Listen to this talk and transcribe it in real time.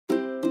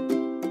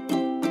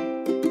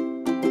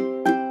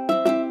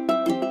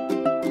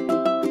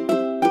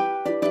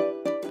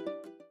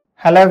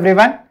Hello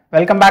everyone,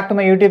 welcome back to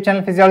my YouTube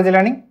channel Physiology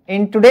Learning.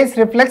 In today's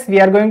reflex, we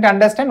are going to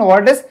understand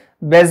what is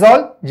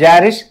Bezold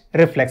Jarisch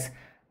Reflex.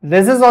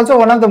 This is also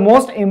one of the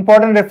most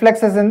important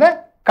reflexes in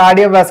the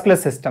cardiovascular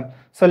system.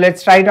 So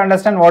let's try to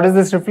understand what is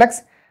this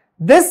reflex.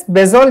 This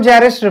Bezold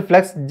Jarisch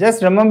Reflex,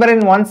 just remember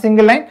in one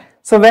single line.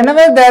 So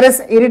whenever there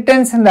is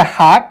irritants in the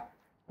heart,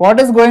 what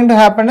is going to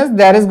happen is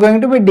there is going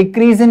to be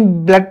decrease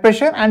in blood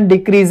pressure and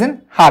decrease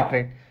in heart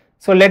rate.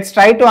 So let's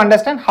try to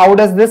understand how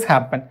does this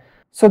happen.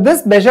 So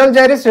this Bezold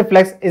Jarisch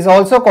reflex is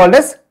also called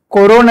as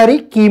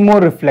coronary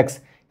chemoreflex.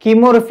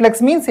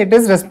 Chemoreflex means it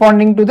is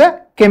responding to the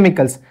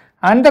chemicals,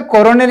 and the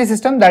coronary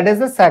system, that is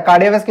the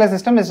cardiovascular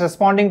system, is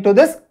responding to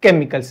this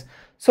chemicals.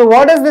 So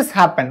what does this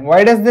happen?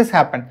 Why does this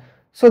happen?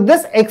 So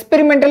this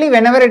experimentally,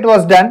 whenever it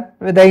was done,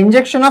 with the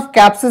injection of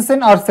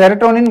capsaicin or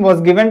serotonin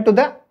was given to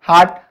the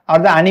heart or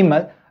the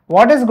animal,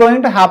 what is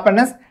going to happen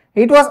is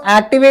it was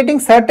activating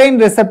certain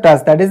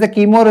receptors, that is the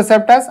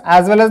chemoreceptors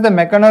as well as the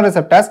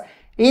mechanoreceptors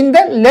in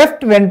the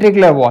left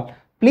ventricular wall.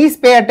 Please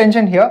pay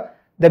attention here.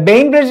 The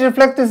Bain bridge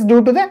reflex is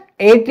due to the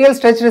atrial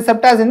stretch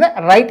receptors in the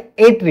right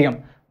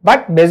atrium,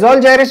 but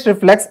Bezold Jarisch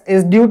reflex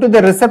is due to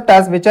the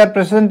receptors which are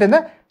present in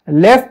the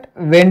left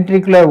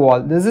ventricular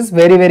wall. This is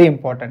very, very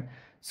important.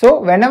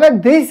 So whenever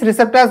these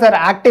receptors are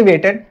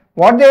activated,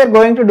 what they are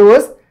going to do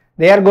is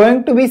they are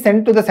going to be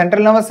sent to the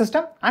central nervous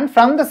system, and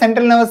from the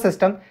central nervous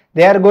system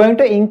they are going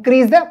to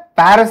increase the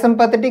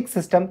parasympathetic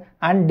system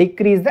and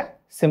decrease the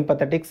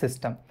sympathetic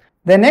system.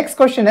 The next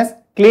question is,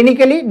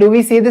 clinically, do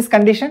we see this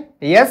condition?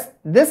 Yes,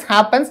 this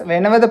happens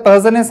whenever the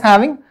person is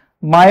having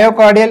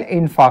myocardial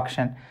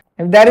infarction.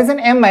 If there is an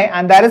MI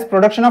and there is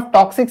production of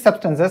toxic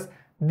substances,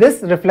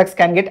 this reflex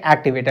can get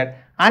activated.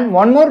 And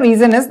one more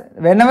reason is,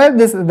 whenever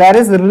there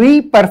is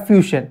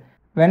reperfusion.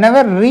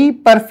 Whenever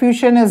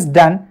reperfusion is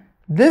done,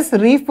 this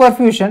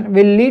reperfusion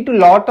will lead to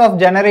lot of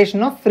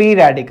generation of free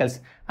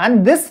radicals,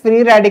 and this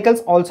free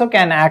radicals also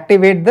can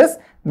activate this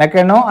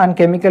mechano and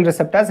chemical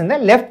receptors in the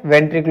left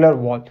ventricular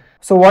wall.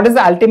 So what is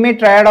the ultimate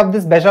triad of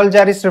this Bezold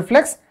Jarisch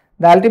reflex?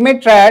 The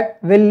ultimate triad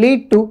will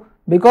lead to,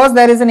 because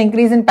there is an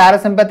increase in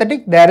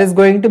parasympathetic, there is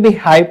going to be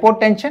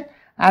hypotension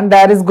and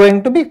there is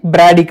going to be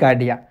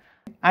bradycardia,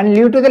 and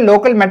due to the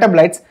local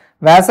metabolites,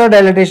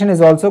 vasodilation is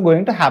also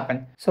going to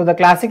happen. So the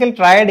classical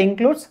triad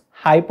includes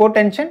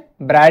hypotension,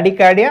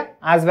 bradycardia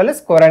as well as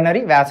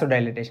coronary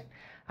vasodilation.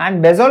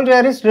 And Bezold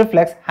Jarisch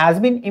reflex has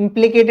been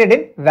implicated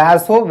in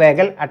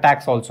vasovagal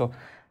attacks also.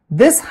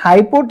 This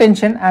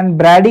hypotension and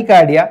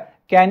bradycardia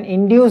can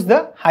induce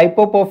the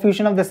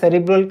hypoperfusion of the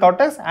cerebral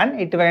cortex, and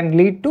it can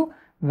lead to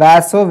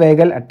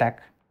vasovagal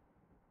attack.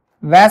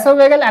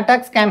 Vasovagal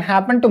attacks can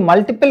happen to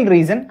multiple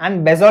reasons,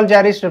 and Bezold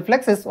Jarisch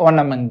reflex is one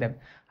among them.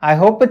 I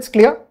hope it's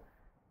clear.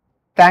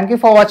 Thank you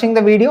for watching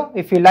the video.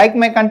 If you like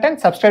my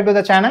content, subscribe to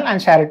the channel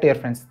and share it to your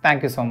friends.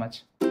 Thank you so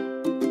much.